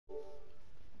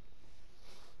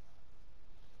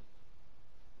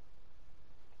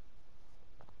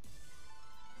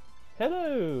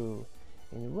Hello,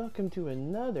 and welcome to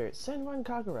another Senran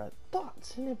Kagura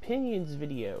Thoughts and Opinions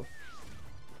video.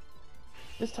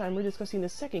 This time we're discussing the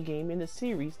second game in the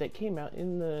series that came out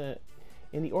in the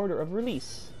order of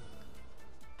release.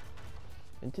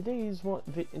 In today's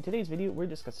video we're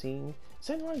discussing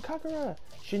Senran Kagura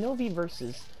Shinovi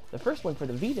Versus, the first one for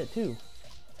the Vita too,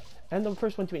 and the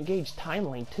first one to engage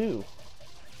Timeline 2.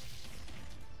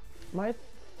 My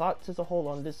thoughts as a whole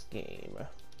on this game.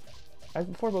 As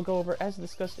before, we'll go over, as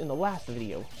discussed in the last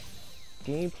video,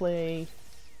 gameplay,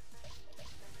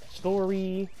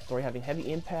 story having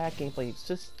heavy impact, gameplay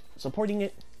supporting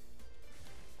it,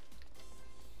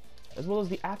 as well as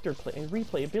the afterplay and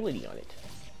replayability on it.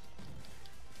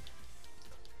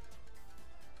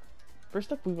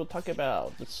 First up, we will talk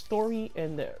about the story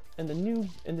and the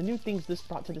new things this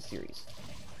brought to the series.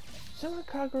 Senran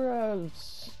Kagura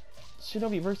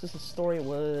Shinovi Versus, the story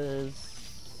was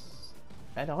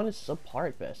at honest subpar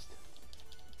at best.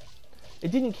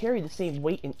 It didn't carry the same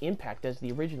weight and impact as the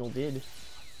original did.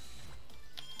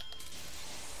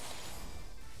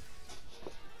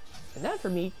 And that for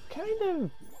me kind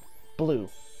of blew.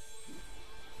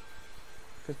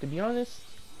 Because to be honest,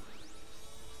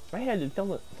 I had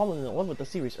fallen in love with the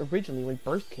series originally when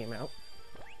Burst came out,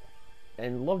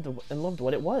 and loved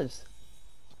what it was.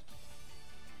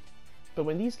 But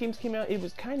when these games came out, it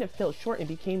was kind of fell short and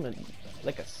became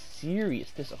like a serious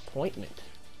disappointment.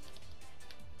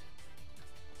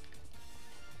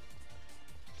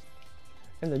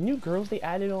 And the new girls they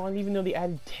added on, even though they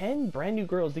added 10 brand new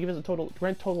girls to give us a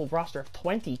grand total roster of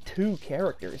 22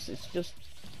 characters,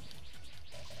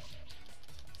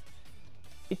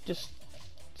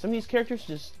 some of these characters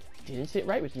just didn't sit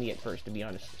right with me at first, to be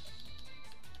honest.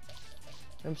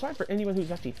 I'm sorry for anyone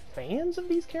who's actually fans of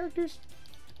these characters.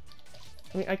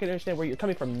 I mean, I can understand where you're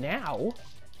coming from now.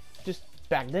 Just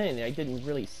back then, I didn't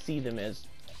really see them as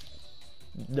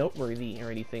noteworthy or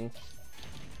anything.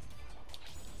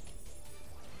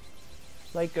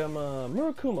 Like,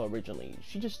 Murakuma originally,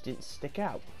 she just didn't stick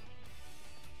out.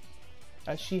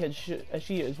 As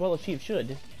well as she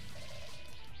should.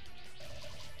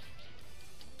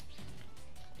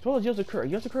 As well as Yozakura.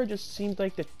 Yozakura just seemed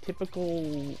like the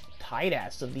typical tight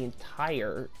ass of the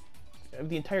entire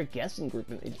guessing group.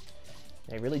 And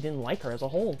I really didn't like her as a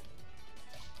whole.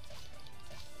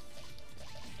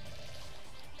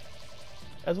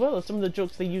 As well as some of the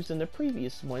jokes they used in the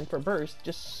previous one for Burst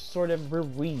just sort of were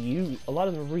reused. A lot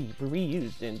of them were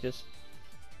reused and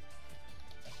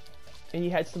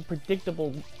you had some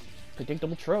predictable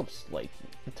tropes, like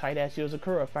the tight-ass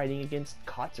Yozakura fighting against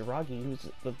Katsuragi, who's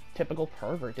the typical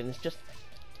pervert, and it's just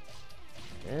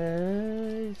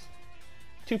it's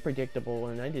too predictable,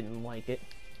 and I didn't like it.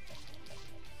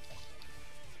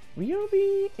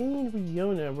 Ryobi and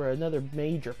Ryona were another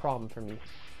major problem for me.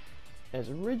 As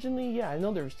originally, yeah, I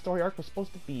know their story arc was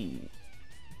supposed to be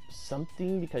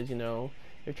something because, you know,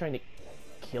 they're trying to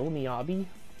kill Miyabi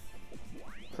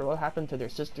for what happened to their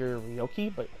sister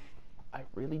Ryoki, but I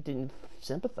really didn't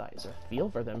sympathize or feel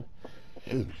for them.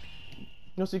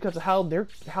 Mostly because of how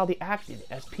they acted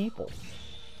as people.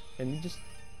 And it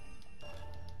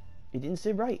didn't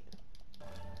sit right.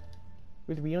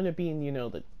 With Ryona being, you know,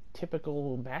 the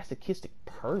typical masochistic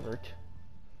pervert,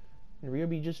 and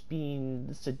Ryobi just being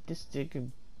the sadistic,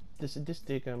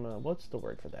 what's the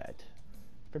word for that?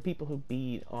 For people who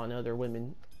beat on other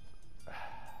women.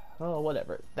 Oh,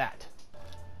 whatever, that.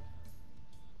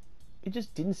 It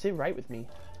just didn't sit right with me.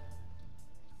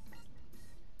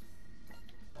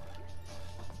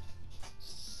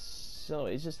 So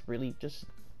it's just really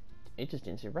it just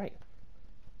didn't sit right.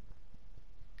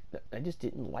 I just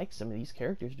didn't like some of these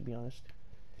characters, to be honest.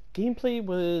 Gameplay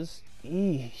was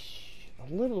a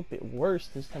little bit worse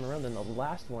this time around than the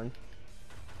last one.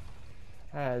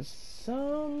 As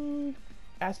some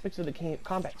aspects of the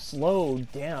combat slowed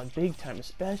down big time,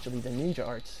 especially the ninja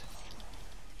arts.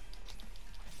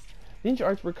 Ninja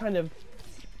arts were kind of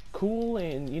cool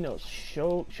and, you know,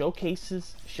 showcasing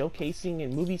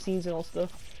in movie scenes and all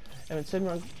stuff. And when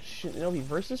Senran Shinovi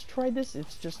Versus tried this,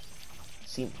 it's just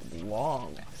seemed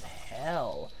long as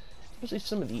hell. Especially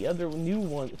some of the other new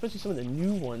ones,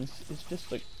 it's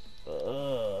just like,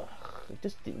 ugh, it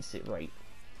just didn't sit right.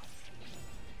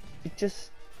 It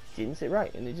just didn't sit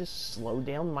right, and it just slowed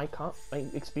down my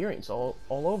experience all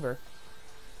over.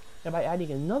 And by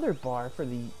adding another bar for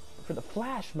the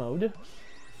flash mode,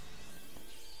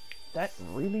 that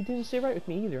really didn't sit right with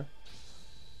me either,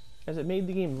 as it made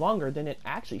the game longer than it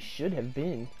actually should have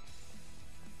been.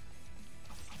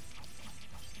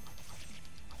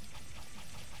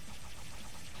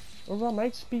 Overall, my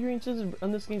experiences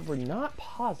on this game were not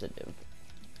positive,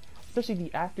 especially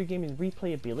the after game and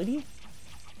replayability.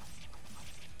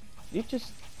 it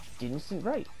just didn't sit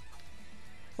right.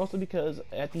 Also because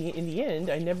in the end,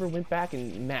 I never went back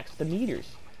and maxed the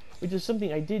meters, which is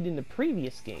something I did in the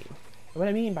previous game. And what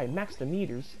I mean by max the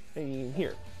meters, I mean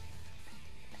here.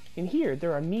 In here,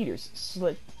 there are meters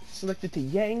selected to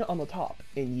Yang on the top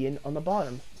and Yin on the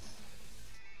bottom.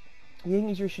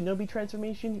 Yang is your Shinobi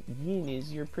transformation. Yin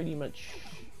is your pretty much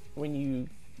when you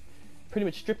pretty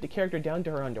much strip the character down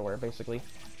to her underwear, basically.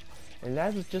 And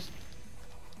that was just.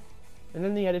 And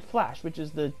then they added Flash, which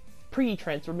is the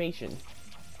pre-transformation.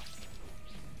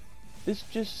 This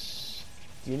just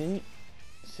didn't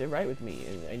sit right with me,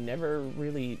 and I never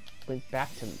really went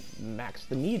back to max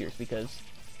the meters because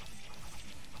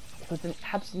it was an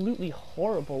absolutely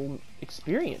horrible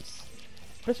experience.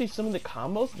 Especially some of the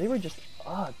combos, they were just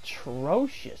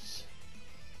atrocious.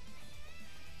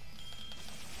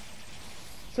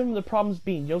 Some of the problems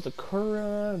being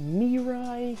Yozakura,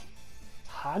 Mirai,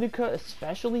 Haruka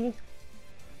especially.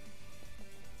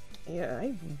 Yeah,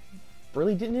 I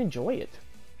really didn't enjoy it.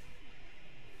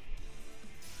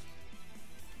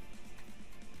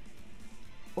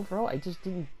 Overall, I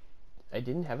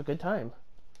didn't have a good time.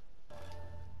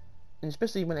 And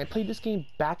especially when I played this game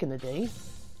back in the day,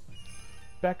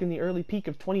 back in the early peak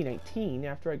of 2019,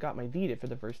 after I got my Vita for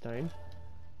the first time.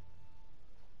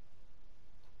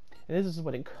 And this is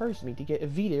what encouraged me to get a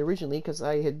Vita originally, because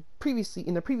I had previously,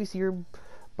 in the previous year,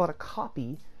 bought a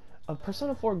copy of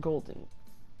Persona 4 Golden.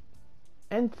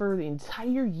 And for the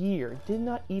entire year, did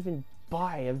not even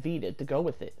buy a Vita to go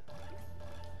with it.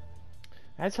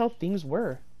 That's how things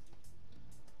were.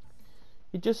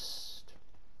 It just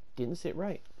didn't sit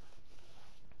right.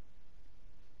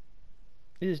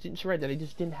 It just didn't sit right that I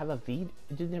just didn't have a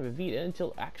Vita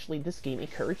until actually this game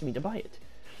encouraged me to buy it.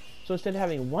 So instead of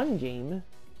having one game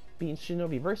being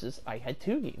Shinobi Versus, I had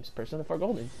two games, Persona 4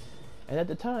 Golden. And at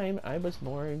the time, I was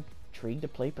more intrigued to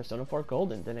play Persona 4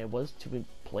 Golden than I was to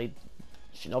play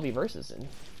Shinobi Versus. And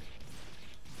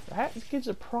that gives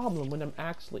a problem when I'm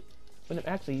actually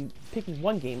picking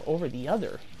one game over the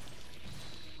other.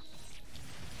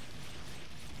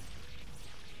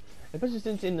 Especially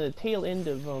since in the tail end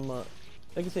of, like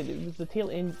I said, it was the tail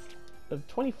end of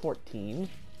 2014.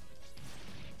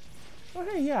 Oh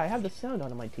hey, yeah, I have the sound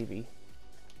on my TV.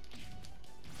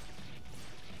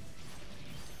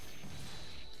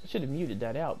 I should have muted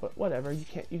that out, but whatever, you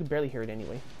can barely hear it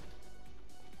anyway.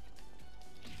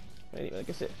 Anyway, like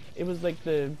I said, it was like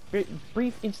the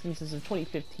brief instances of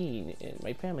 2015, and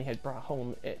my family had brought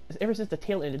home, ever since the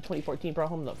tail end of 2014, brought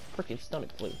home the frickin'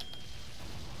 stomach flu.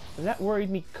 And that worried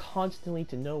me constantly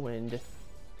to no end.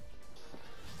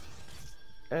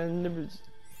 And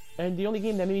the only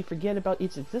game that made me forget about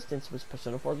its existence was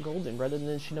Persona 4 Golden rather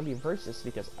than Shinobi Versus,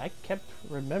 because I kept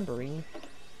remembering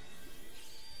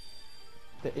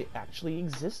that it actually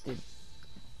existed.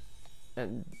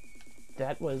 And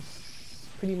that was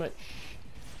pretty much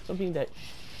something that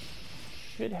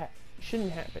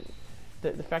shouldn't happen.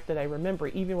 The fact that I remember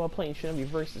even while playing Shinobi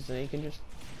Versus, and I can just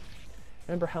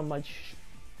remember how much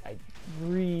I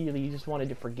really just wanted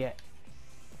to forget.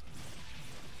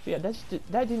 So yeah, that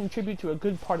didn't contribute to a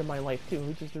good part of my life too,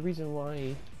 which is the reason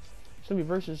why Shinobi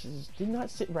Versus did not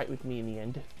sit right with me in the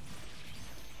end.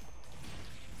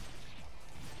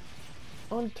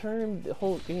 On term, the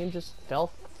whole game just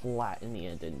fell flat in the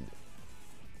end, and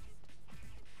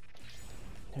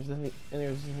I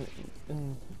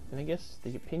guess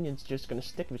the opinion's just gonna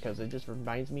stick because it just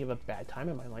reminds me of a bad time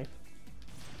in my life.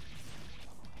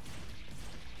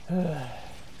 Well,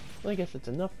 I guess it's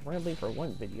enough rambling for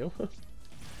one video.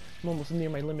 I'm almost near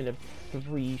my limit of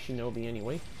 3 Shinobi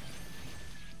anyway.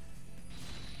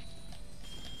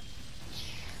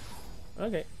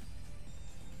 Okay.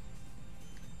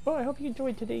 Well, I hope you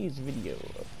enjoyed today's video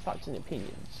of thoughts and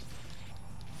opinions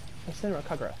of Senran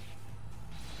Kagura.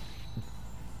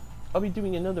 I'll be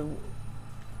doing another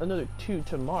 2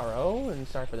 tomorrow, and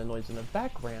sorry for the noise in the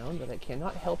background, but I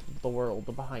cannot help the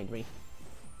world behind me.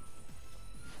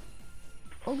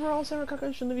 Overall, Senran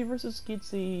Kagura Shinovi Versus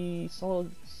gets a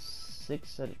solid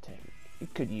 6 out of 10.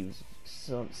 It could use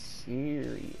some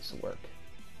serious work.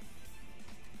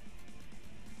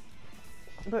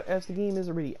 But as the game is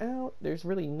already out, there's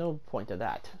really no point to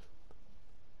that.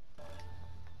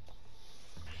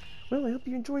 Well, I hope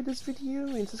you enjoyed this video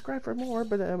and subscribe for more,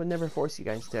 but I would never force you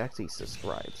guys to actually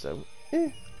subscribe, so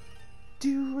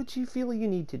do what you feel you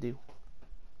need to do.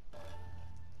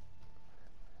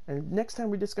 And next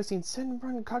time we're discussing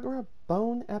Senran Kagura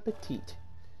Bon Appetit.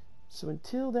 So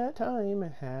until that time,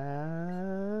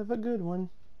 have a good one.